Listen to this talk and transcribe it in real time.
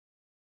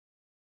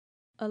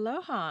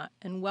Aloha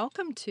and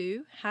welcome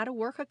to How to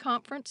Work a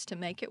Conference to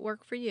Make It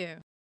Work for You.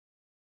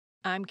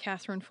 I'm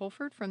Catherine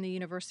Fulford from the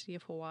University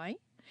of Hawaii,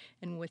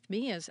 and with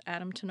me is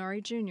Adam Tanare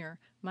Jr.,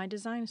 my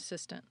design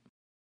assistant.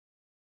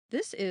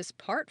 This is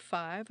part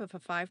 5 of a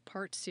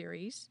 5-part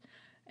series,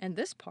 and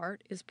this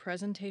part is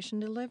presentation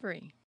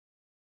delivery.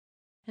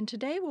 And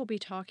today we'll be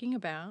talking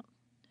about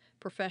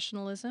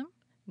professionalism,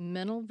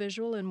 mental,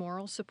 visual, and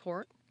moral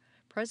support,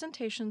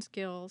 presentation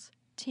skills,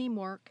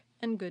 teamwork,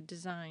 and good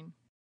design.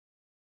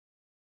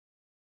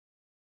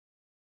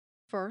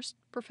 First,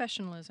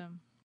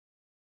 professionalism.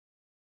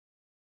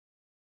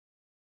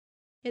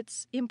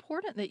 It's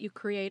important that you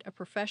create a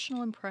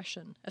professional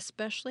impression,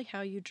 especially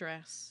how you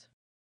dress.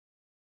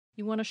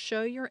 You want to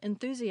show your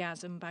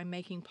enthusiasm by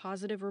making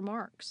positive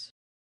remarks.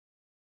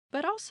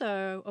 But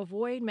also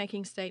avoid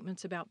making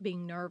statements about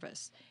being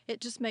nervous.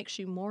 It just makes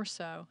you more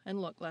so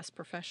and look less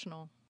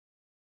professional.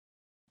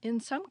 In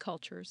some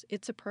cultures,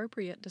 it's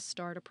appropriate to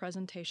start a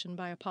presentation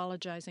by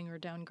apologizing or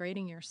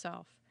downgrading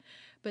yourself.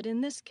 But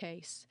in this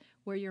case,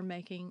 where you're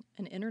making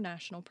an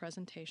international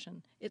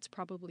presentation, it's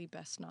probably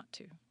best not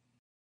to.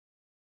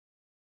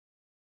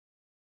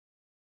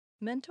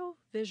 Mental,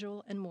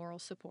 visual, and moral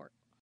support.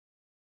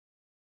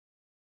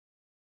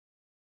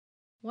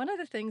 One of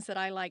the things that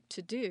I like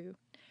to do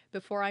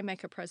before I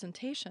make a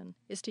presentation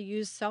is to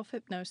use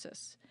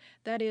self-hypnosis.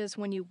 That is,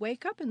 when you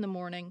wake up in the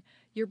morning,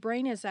 your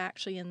brain is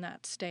actually in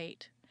that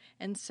state.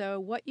 And so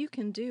what you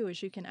can do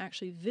is you can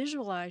actually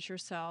visualize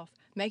yourself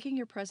making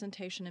your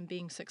presentation and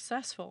being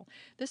successful.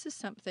 This is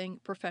something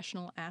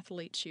professional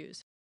athletes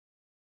use.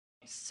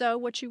 So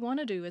what you want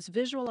to do is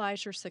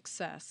visualize your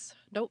success.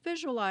 Don't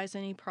visualize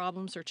any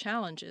problems or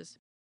challenges.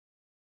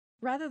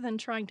 Rather than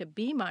trying to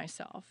be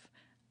myself,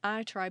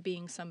 I try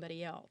being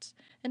somebody else.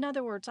 In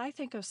other words, I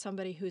think of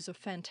somebody who's a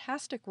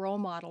fantastic role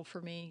model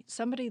for me,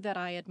 somebody that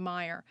I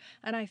admire,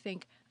 and I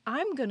think,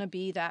 I'm going to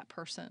be that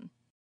person.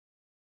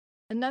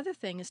 Another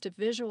thing is to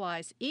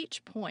visualize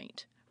each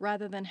point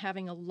rather than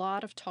having a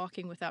lot of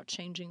talking without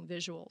changing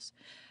visuals.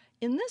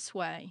 In this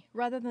way,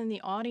 rather than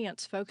the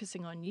audience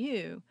focusing on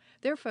you,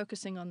 they're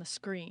focusing on the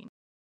screen.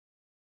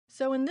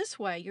 So in this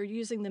way, you're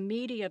using the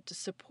media to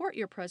support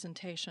your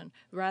presentation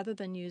rather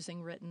than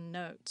using written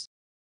notes.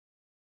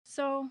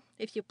 So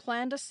if you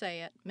plan to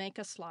say it, make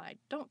a slide.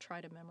 Don't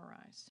try to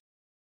memorize.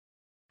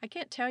 I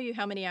can't tell you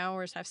how many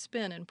hours I've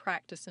spent in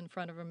practice in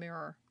front of a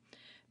mirror,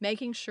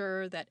 making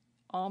sure that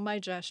all my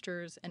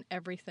gestures and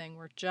everything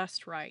were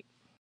just right.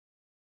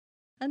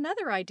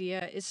 Another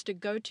idea is to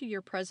go to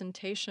your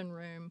presentation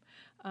room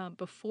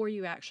before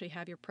you actually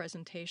have your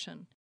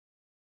presentation.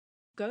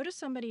 Go to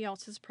somebody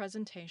else's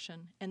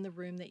presentation in the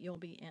room that you'll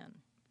be in.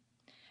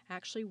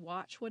 Actually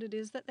watch what it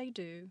is that they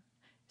do,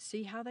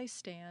 see how they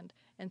stand,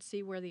 and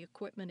see where the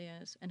equipment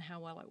is and how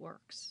well it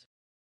works.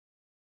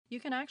 You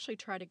can actually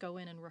try to go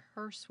in and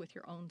rehearse with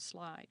your own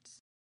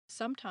slides.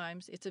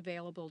 Sometimes it's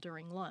available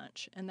during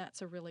lunch, and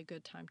that's a really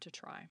good time to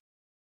try.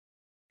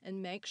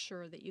 And make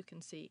sure that you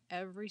can see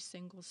every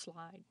single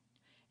slide.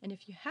 And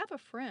if you have a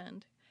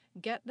friend,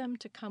 get them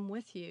to come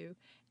with you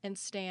and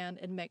stand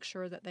and make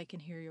sure that they can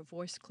hear your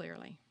voice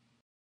clearly.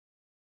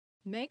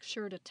 Make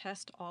sure to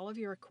test all of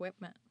your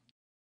equipment.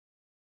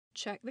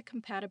 Check the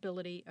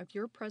compatibility of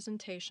your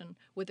presentation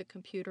with the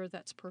computer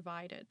that's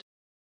provided.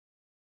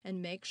 And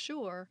make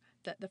sure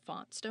that the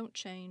fonts don't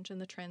change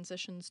and the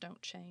transitions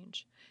don't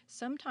change.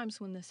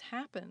 Sometimes when this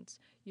happens,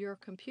 your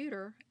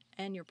computer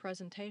and your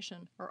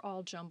presentation are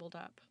all jumbled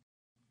up.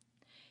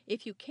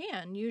 If you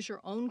can, use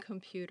your own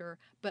computer,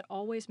 but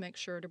always make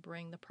sure to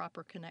bring the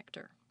proper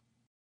connector.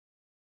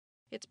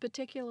 It's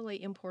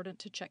particularly important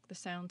to check the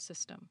sound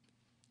system.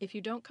 If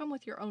you don't come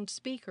with your own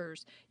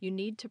speakers, you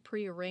need to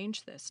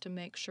prearrange this to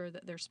make sure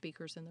that there are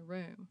speakers in the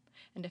room.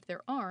 And if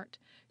there aren't,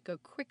 go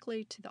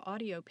quickly to the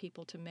audio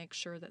people to make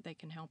sure that they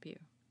can help you.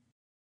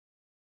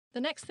 The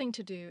next thing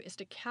to do is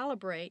to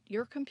calibrate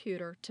your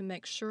computer to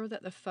make sure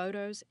that the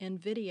photos and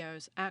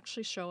videos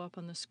actually show up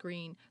on the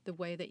screen the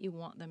way that you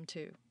want them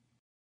to.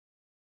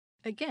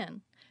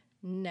 Again,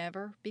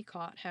 never be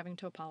caught having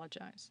to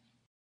apologize.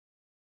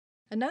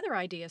 Another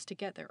idea is to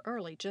get there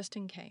early just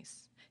in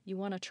case. You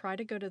want to try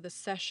to go to the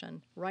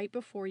session right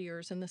before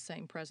yours in the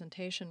same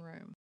presentation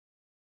room.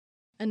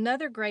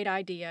 Another great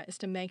idea is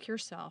to make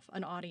yourself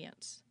an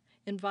audience.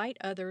 Invite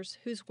others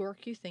whose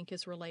work you think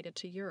is related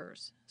to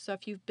yours. So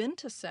if you've been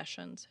to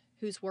sessions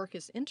whose work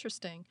is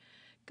interesting,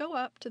 go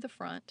up to the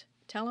front,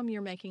 tell them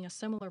you're making a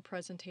similar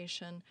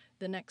presentation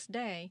the next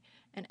day,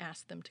 and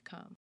ask them to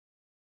come.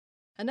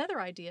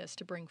 Another idea is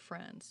to bring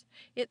friends.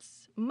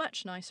 It's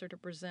much nicer to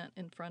present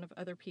in front of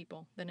other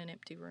people than an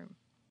empty room.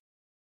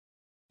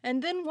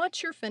 And then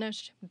once you're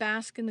finished,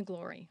 bask in the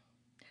glory.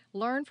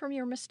 Learn from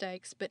your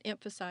mistakes, but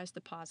emphasize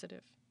the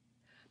positive.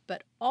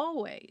 But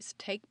always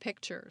take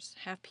pictures.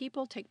 Have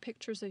people take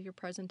pictures of your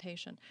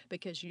presentation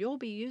because you'll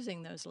be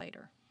using those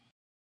later.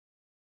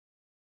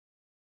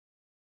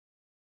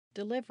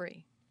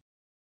 Delivery.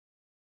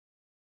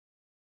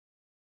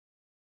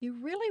 You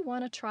really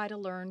want to try to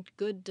learn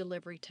good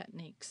delivery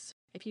techniques.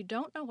 If you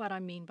don't know what I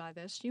mean by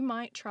this, you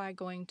might try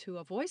going to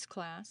a voice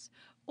class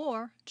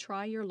or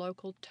try your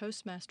local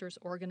Toastmasters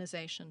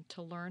organization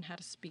to learn how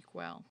to speak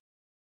well.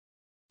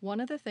 One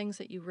of the things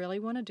that you really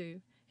want to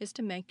do is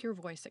to make your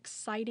voice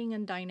exciting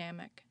and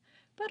dynamic,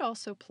 but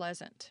also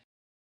pleasant.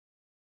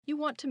 You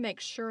want to make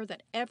sure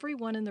that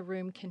everyone in the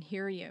room can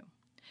hear you.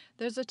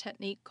 There's a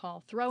technique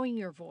called throwing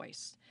your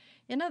voice.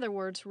 In other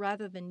words,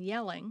 rather than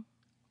yelling,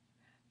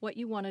 what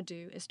you want to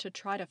do is to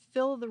try to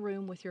fill the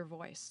room with your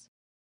voice.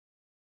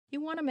 You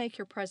want to make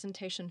your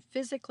presentation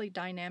physically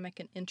dynamic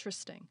and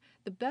interesting.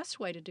 The best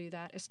way to do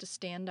that is to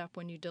stand up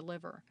when you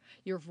deliver.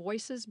 Your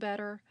voice is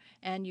better,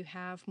 and you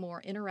have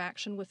more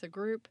interaction with the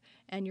group,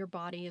 and your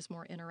body is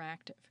more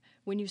interactive.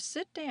 When you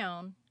sit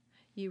down,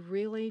 you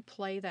really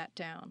play that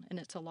down, and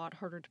it's a lot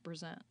harder to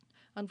present.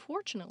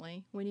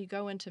 Unfortunately, when you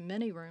go into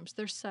many rooms,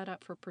 they're set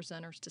up for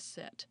presenters to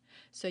sit.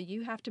 So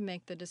you have to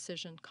make the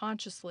decision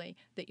consciously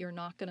that you're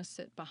not going to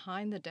sit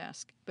behind the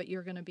desk, but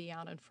you're going to be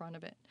out in front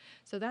of it.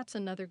 So that's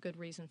another good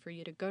reason for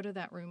you to go to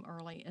that room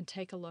early and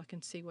take a look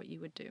and see what you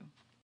would do.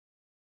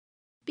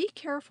 Be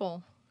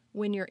careful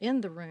when you're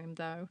in the room,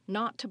 though,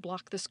 not to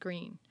block the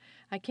screen.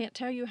 I can't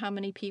tell you how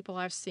many people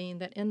I've seen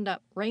that end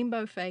up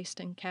rainbow-faced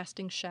and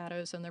casting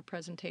shadows on their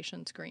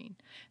presentation screen.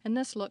 And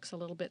this looks a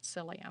little bit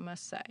silly, I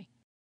must say.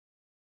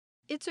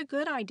 It's a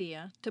good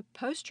idea to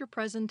post your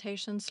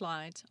presentation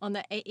slides on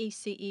the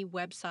AACE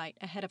website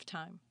ahead of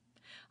time.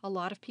 A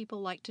lot of people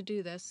like to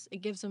do this.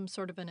 It gives them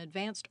sort of an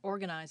advanced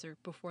organizer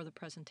before the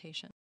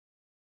presentation.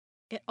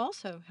 It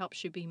also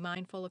helps you be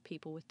mindful of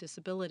people with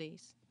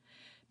disabilities,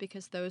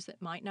 because those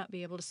that might not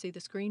be able to see the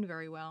screen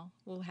very well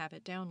will have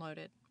it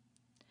downloaded.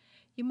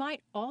 You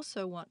might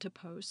also want to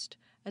post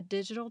a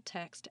digital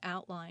text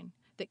outline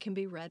that can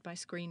be read by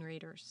screen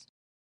readers.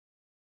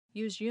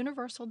 Use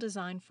universal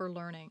design for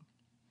learning.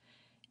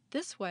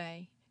 This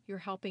way, you're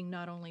helping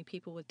not only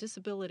people with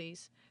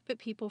disabilities, but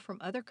people from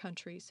other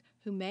countries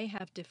who may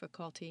have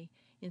difficulty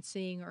in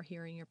seeing or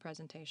hearing your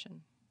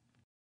presentation.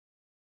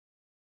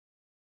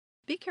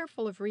 Be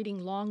careful of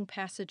reading long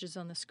passages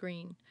on the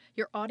screen.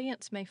 Your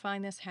audience may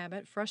find this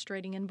habit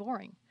frustrating and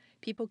boring.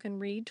 People can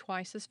read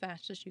twice as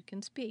fast as you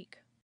can speak.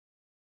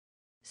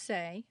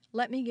 Say,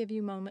 "Let me give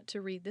you a moment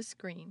to read this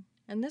screen,"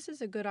 and this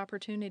is a good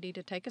opportunity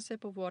to take a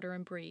sip of water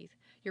and breathe.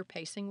 Your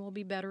pacing will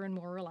be better and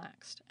more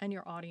relaxed, and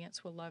your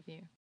audience will love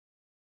you.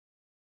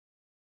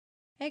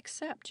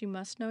 Except you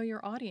must know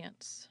your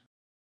audience.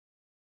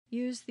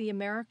 Use the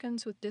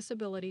Americans with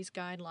Disabilities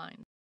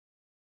guidelines.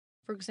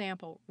 For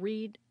example,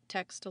 read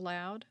text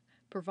aloud,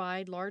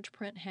 provide large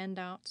print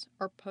handouts,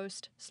 or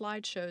post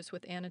slideshows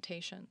with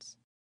annotations.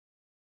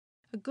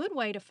 A good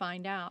way to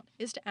find out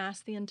is to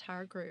ask the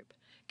entire group,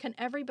 "Can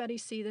everybody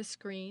see this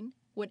screen?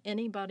 Would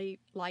anybody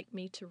like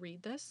me to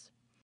read this?"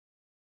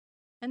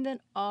 And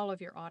then all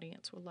of your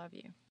audience will love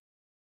you.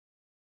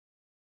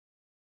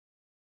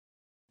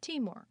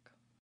 Teamwork.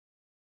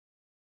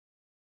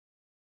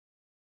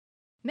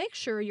 Make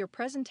sure your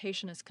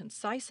presentation is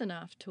concise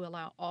enough to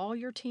allow all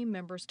your team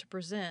members to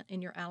present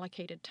in your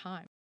allocated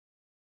time.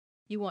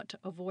 You want to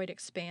avoid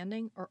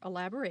expanding or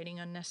elaborating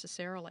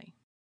unnecessarily.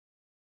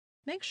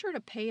 Make sure to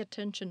pay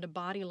attention to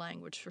body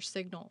language for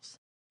signals.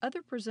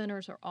 Other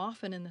presenters are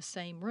often in the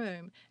same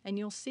room, and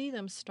you'll see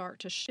them start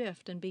to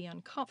shift and be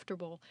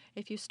uncomfortable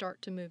if you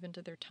start to move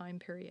into their time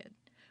period.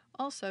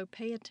 Also,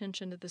 pay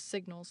attention to the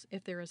signals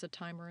if there is a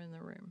timer in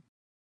the room.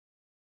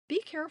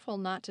 Be careful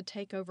not to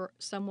take over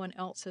someone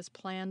else's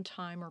planned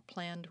time or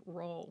planned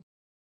role.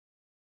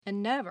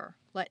 And never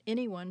let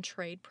anyone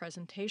trade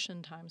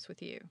presentation times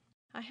with you.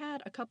 I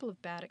had a couple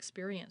of bad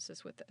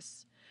experiences with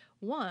this.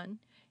 One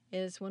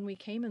is when we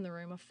came in the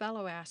room, a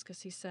fellow asked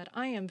us, he said,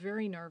 "I am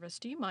very nervous.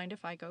 Do you mind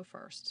if I go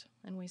first?"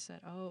 And we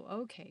said, "Oh,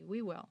 okay,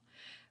 we will."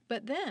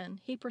 But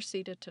then he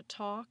proceeded to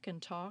talk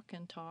and talk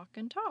and talk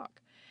and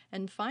talk.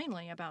 And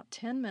finally, about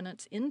 10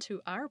 minutes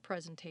into our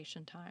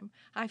presentation time,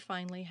 I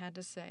finally had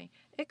to say,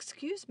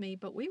 "Excuse me,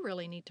 but we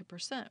really need to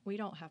present. We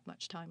don't have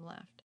much time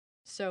left."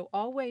 So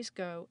always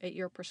go at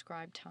your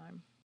prescribed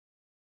time.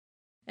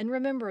 And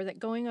remember that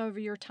going over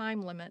your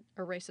time limit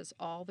erases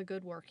all the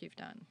good work you've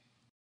done.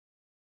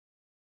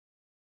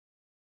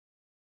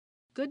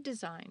 Good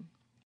design.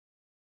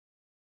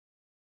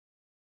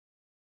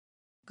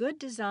 Good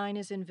design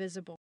is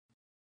invisible.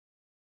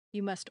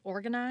 You must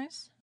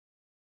organize,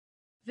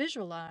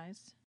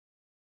 visualize,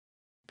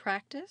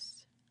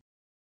 practice,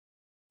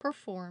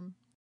 perform,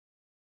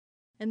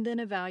 and then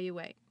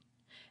evaluate.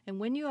 And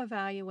when you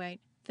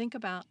evaluate, think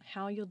about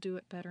how you'll do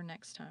it better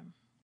next time.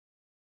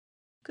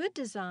 Good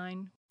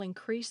design will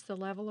increase the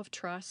level of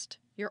trust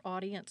your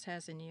audience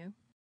has in you.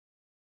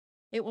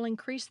 It will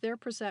increase their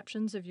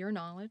perceptions of your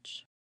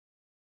knowledge.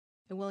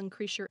 It will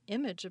increase your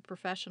image of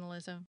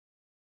professionalism.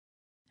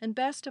 And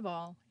best of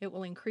all, it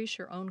will increase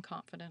your own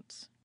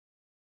confidence.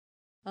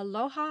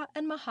 Aloha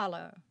and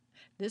mahalo.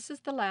 This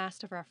is the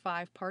last of our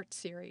 5-part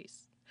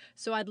series.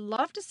 So I'd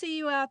love to see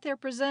you out there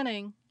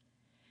presenting.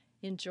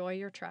 Enjoy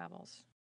your travels.